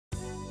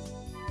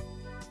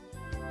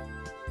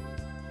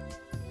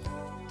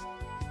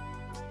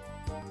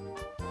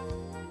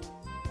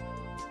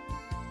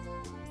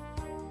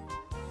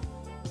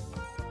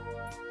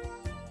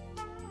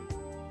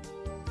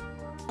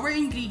Our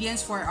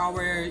ingredients for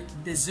our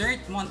dessert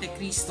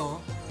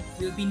Montecristo,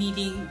 we'll be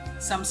needing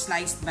some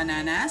sliced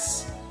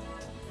bananas.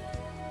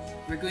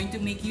 We're going to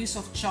make use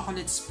of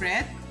chocolate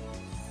spread.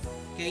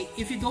 Okay,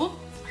 if you don't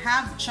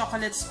have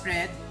chocolate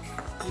spread,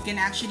 you can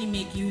actually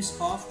make use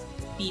of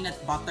peanut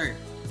butter.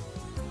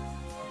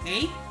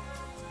 Okay,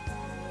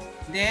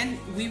 then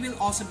we will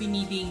also be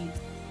needing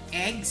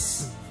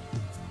eggs,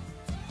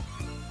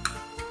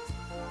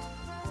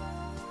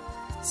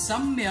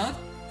 some milk.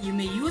 You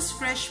may use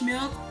fresh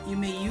milk, you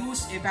may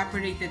use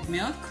evaporated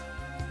milk.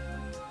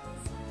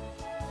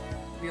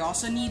 We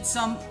also need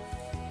some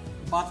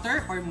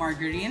butter or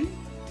margarine.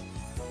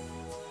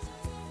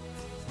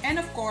 And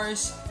of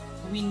course,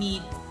 we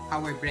need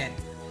our bread.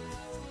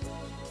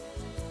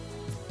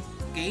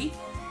 Okay?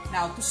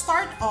 Now, to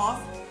start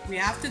off,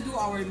 we have to do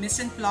our mise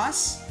en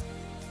place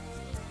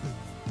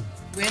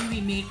when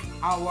we make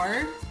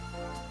our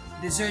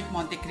dessert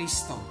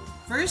Montecristo.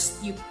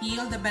 First, you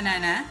peel the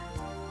banana.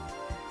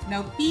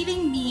 Now,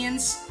 peeling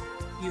means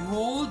you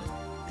hold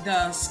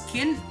the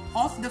skin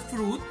of the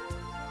fruit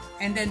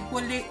and then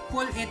pull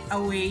it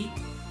away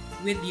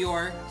with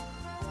your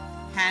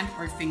hand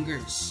or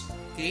fingers.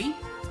 Okay?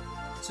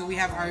 So we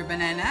have our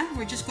banana.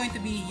 We're just going to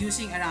be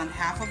using around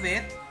half of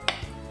it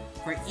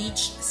for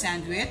each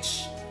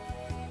sandwich.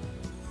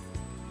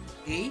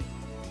 Okay?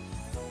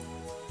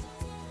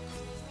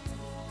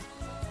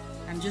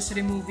 I'm just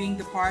removing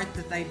the part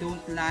that I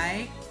don't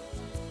like.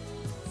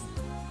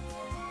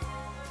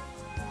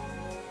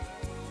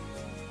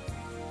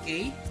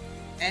 Okay,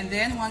 and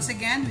then once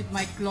again with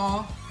my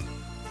claw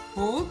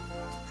hold,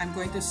 I'm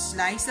going to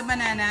slice the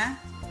banana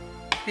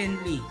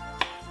thinly.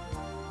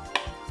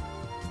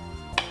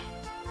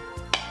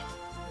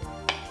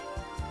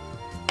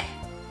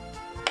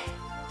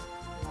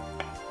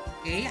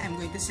 Okay, I'm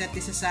going to set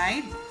this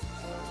aside.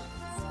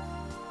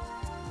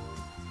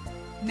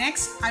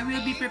 Next, I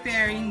will be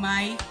preparing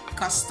my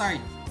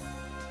custard.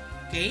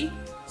 Okay,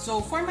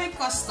 so for my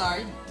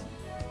custard,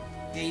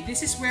 okay,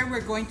 this is where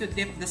we're going to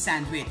dip the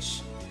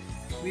sandwich.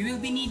 We will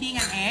be needing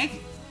an egg.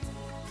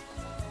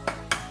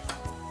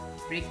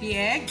 Break the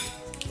egg.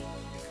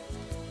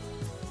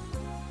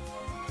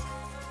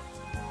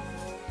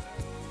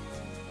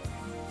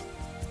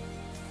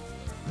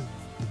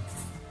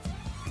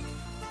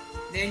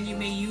 Then you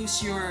may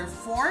use your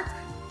fork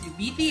to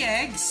beat the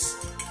eggs.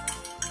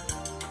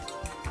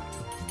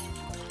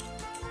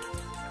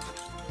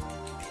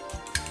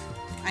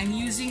 I'm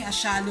using a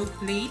shallow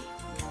plate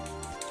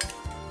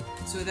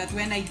so that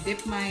when I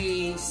dip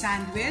my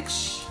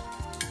sandwich,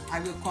 I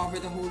will cover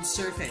the whole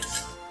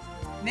surface.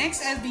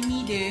 Next, I'll be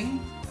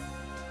needing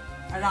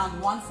around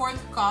 1/4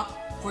 cup.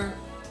 For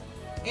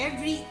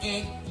every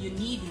egg, you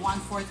need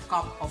 1/4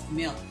 cup of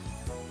milk.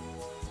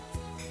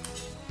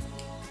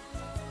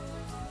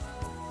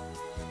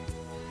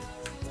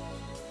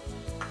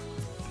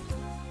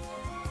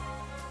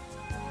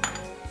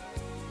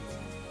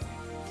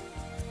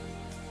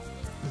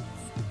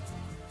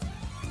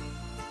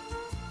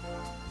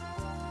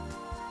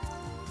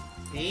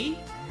 Okay,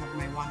 I have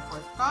my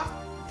 1/4 cup.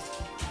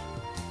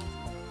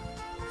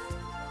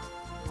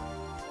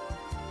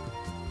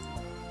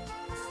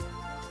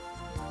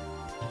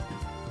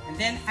 And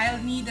then I'll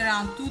need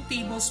around 2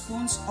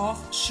 tablespoons of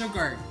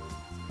sugar.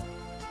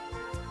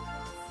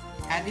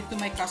 Add it to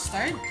my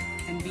custard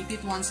and beat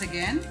it once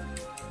again.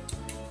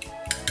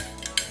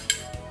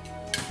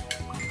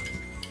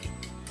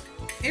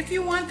 If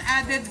you want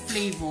added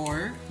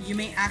flavor, you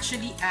may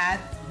actually add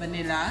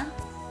vanilla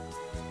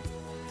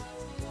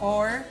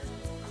or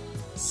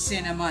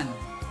cinnamon.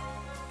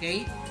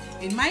 Okay?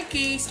 In my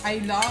case, I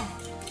love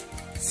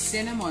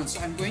cinnamon, so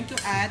I'm going to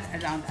add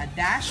around a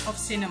dash of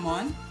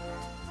cinnamon.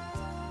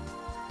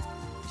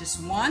 Just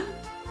 1,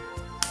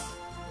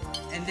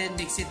 and then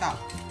mix it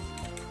up.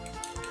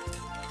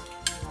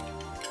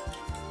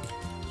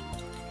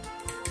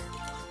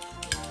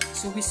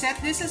 So we set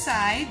this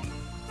aside.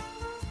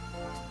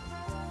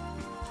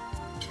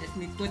 Let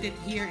me put it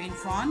here in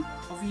front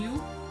of you.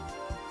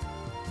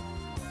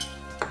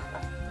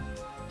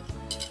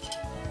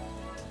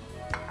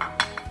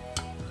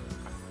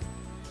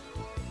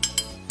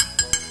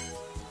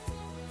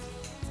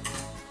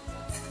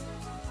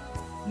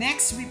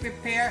 Next, we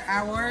prepare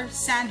our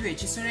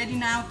sandwich. It's already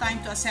now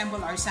time to assemble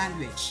our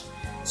sandwich.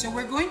 So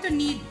we're going to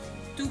need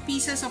 2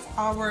 pieces of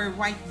our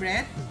white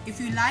bread.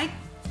 If you like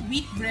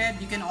wheat bread,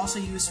 you can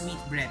also use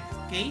wheat bread.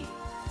 Okay?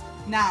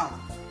 Now,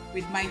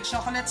 with my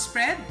chocolate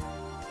spread,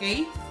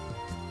 okay?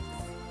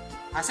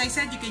 As I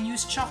said, you can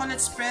use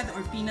chocolate spread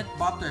or peanut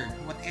butter,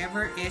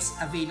 whatever is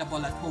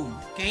available at home.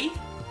 Okay?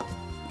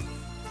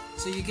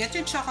 So you get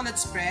your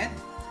chocolate spread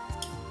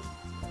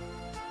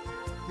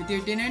with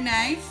your dinner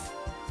knife.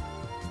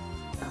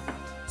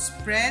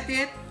 Spread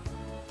it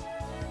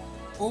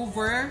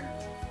over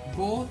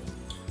both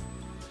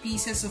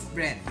pieces of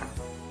bread.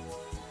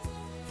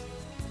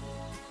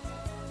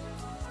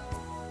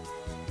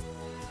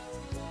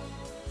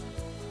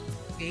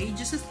 Okay,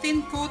 just a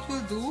thin coat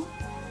will do.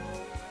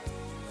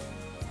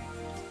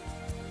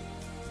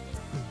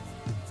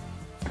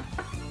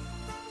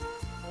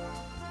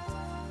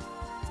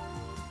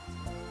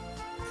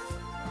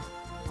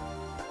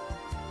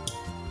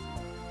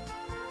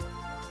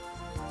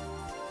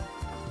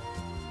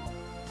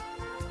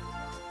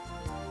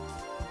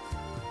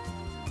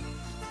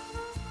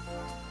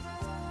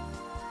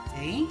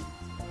 Okay.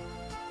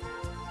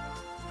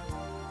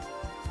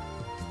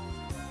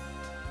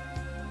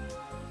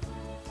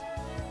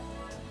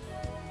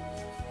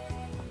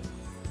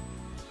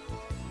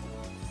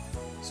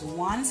 So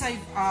once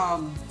I've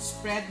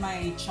spread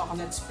my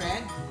chocolate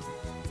spread,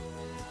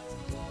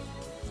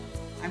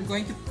 I'm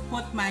going to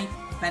put my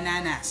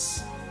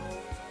bananas,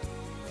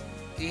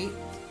 okay,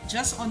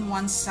 just on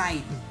one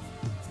side.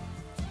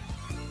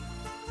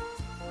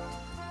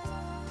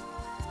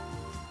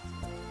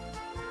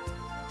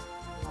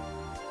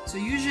 So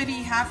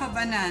usually half a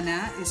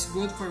banana is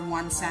good for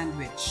one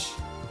sandwich.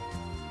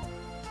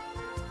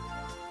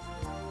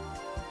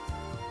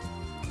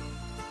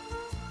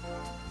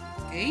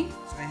 Okay,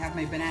 so I have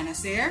my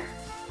bananas there.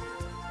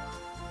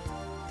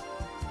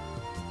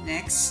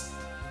 Next,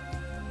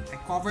 I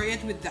cover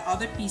it with the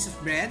other piece of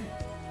bread,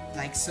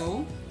 like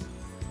so.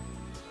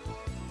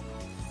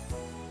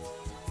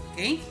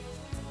 Okay,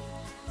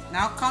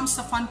 now comes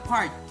the fun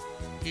part.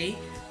 Okay,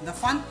 the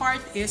fun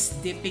part is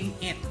dipping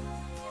it.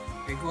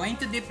 You're going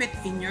to dip it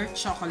in your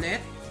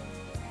chocolate,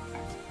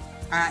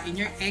 in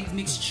your egg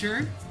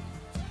mixture.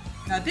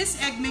 Now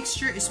this egg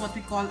mixture is what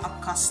we call a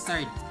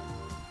custard.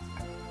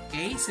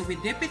 Okay, so we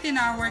dip it in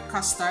our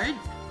custard.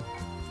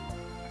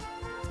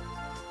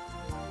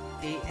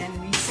 Okay, and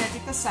we set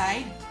it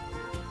aside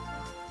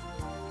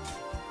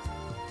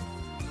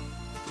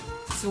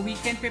so we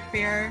can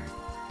prepare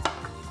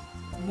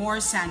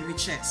more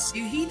sandwiches.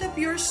 You heat up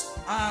your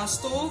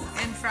stove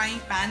and frying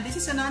pan. This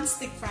is a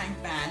non-stick frying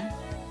pan.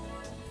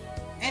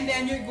 And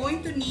then you're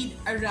going to need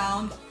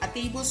around a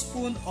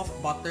tablespoon of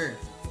butter.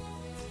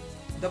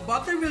 The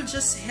butter will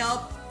just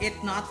help it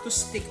not to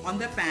stick on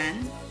the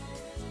pan.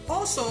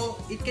 Also,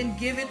 it can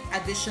give it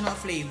additional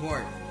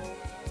flavor.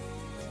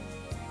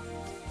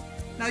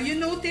 Now you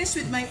notice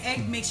with my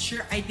egg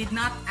mixture, I did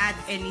not add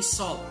any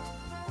salt.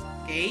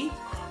 Okay?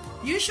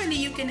 Usually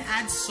you can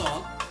add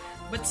salt,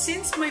 but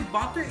since my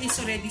butter is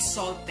already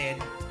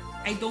salted,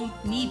 I don't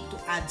need to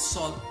add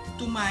salt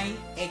to my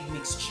egg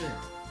mixture.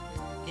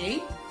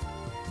 Okay?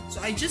 So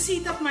I just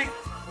heat up my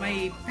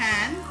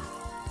pan.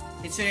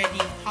 It's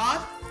already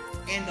hot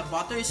and the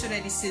butter is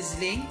already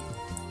sizzling.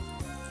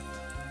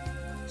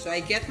 So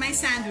I get my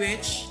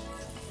sandwich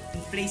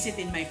and place it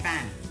in my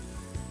pan.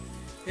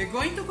 You're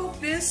going to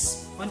cook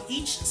this on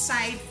each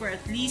side for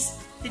at least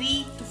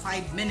 3 to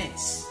 5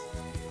 minutes.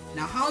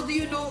 Now how do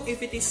you know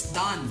if it is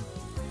done?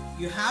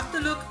 You have to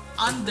look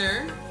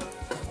under,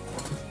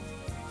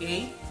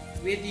 okay,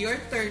 with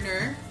your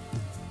turner.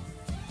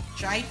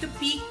 Try to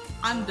peek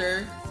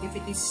under if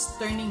it is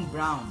turning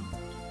brown.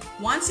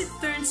 Once it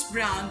turns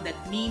brown, that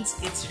means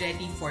it's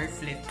ready for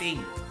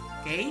flipping.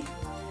 Okay?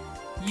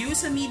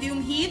 Use a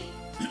medium heat.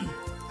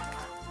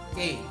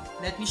 Okay,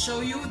 let me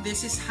show you.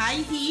 This is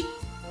high heat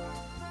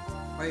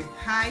or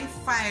high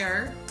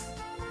fire.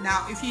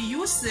 Now, if you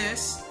use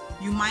this,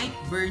 you might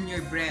burn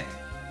your bread.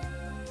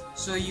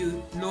 So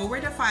you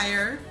lower the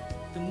fire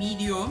to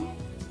medium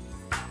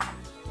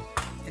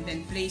and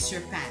then place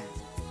your pan.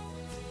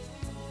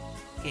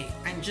 Okay,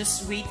 I'm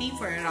just waiting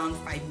for around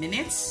 5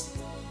 minutes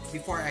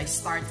before I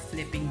start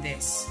flipping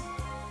this.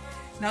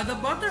 Now, the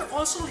butter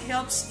also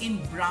helps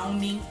in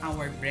browning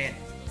our bread.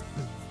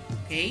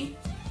 Okay?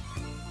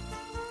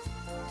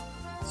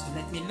 So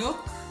let me look.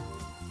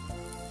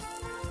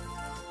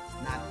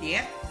 Not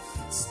yet.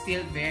 It's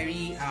still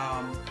very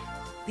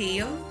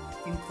pale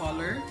in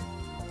color.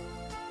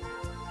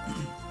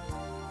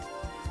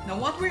 Now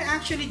what we're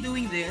actually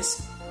doing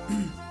this,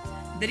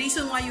 the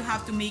reason why you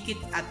have to make it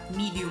at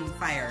medium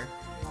fire,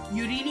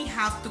 you really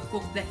have to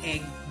cook the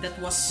egg that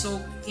was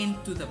soaked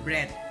into the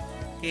bread.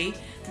 Okay?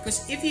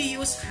 Because if you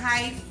use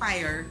high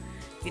fire,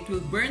 it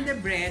will burn the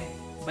bread,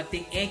 but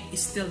the egg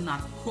is still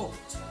not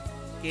cooked.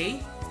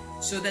 Okay?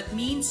 So that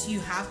means you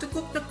have to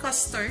cook the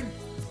custard,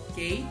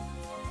 okay,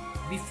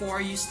 before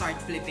you start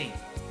flipping.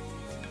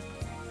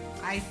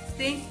 I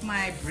think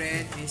my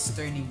bread is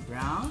turning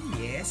brown.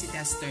 Yes, it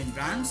has turned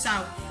brown. So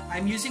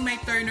I'm using my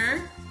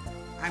turner.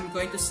 I'm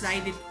going to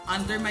slide it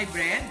under my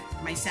bread,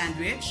 my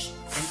sandwich,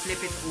 and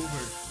flip it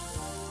over.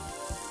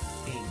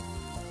 Okay.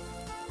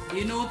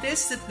 You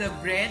notice that the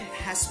bread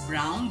has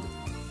browned.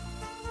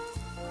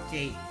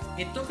 Okay.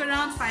 It took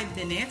around 5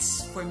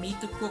 minutes for me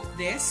to cook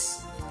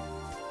this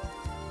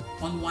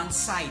on one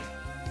side.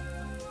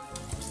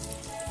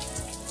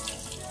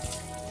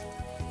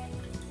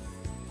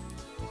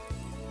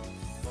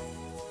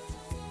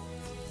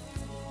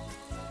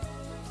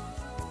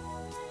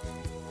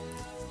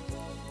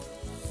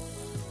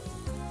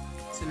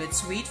 So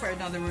let's wait for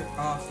another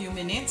few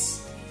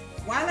minutes.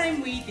 While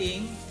I'm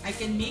waiting, I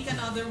can make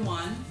another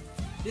one,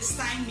 this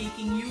time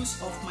making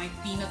use of my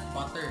peanut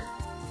butter.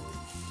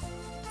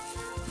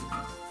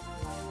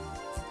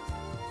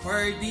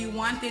 Or do you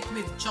want it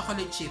with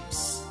chocolate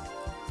chips?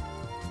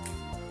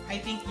 I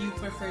think you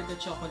prefer the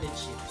chocolate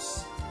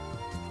chips.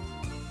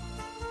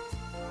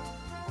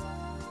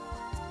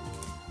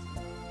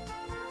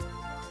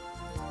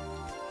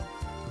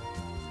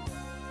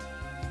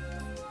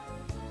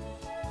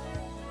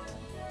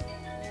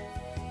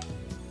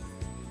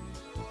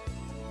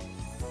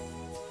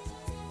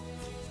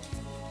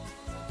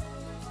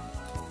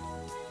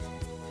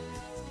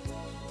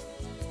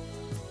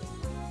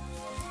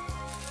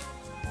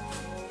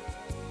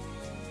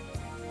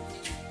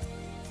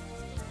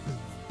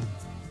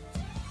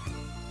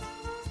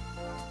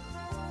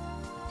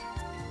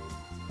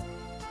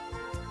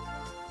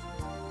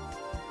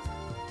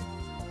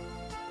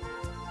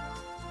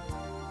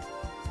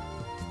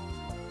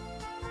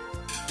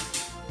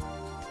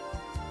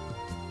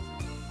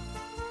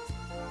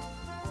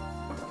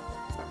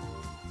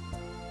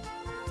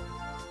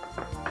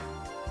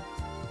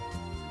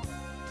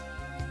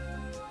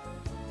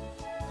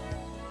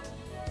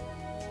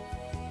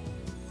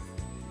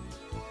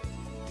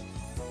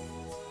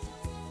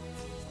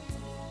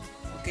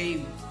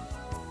 Okay,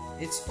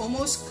 it's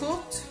almost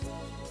cooked.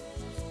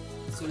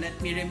 So let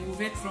me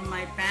remove it from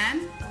my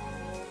pan.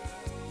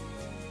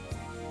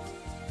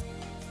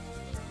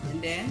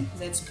 And then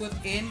let's put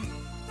in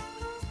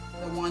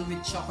the one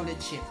with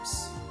chocolate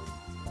chips.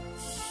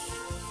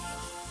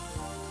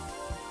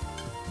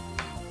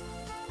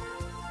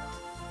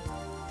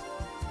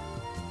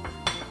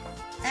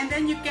 And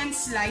then you can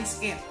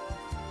slice it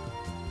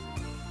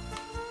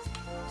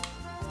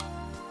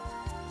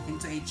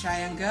into a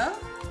triangle,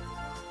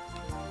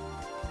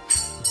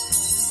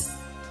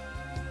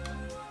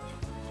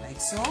 like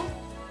so.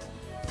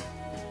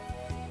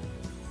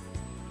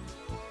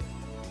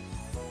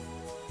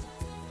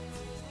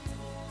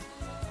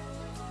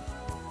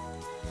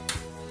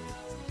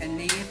 And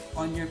lay it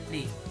on your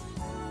plate.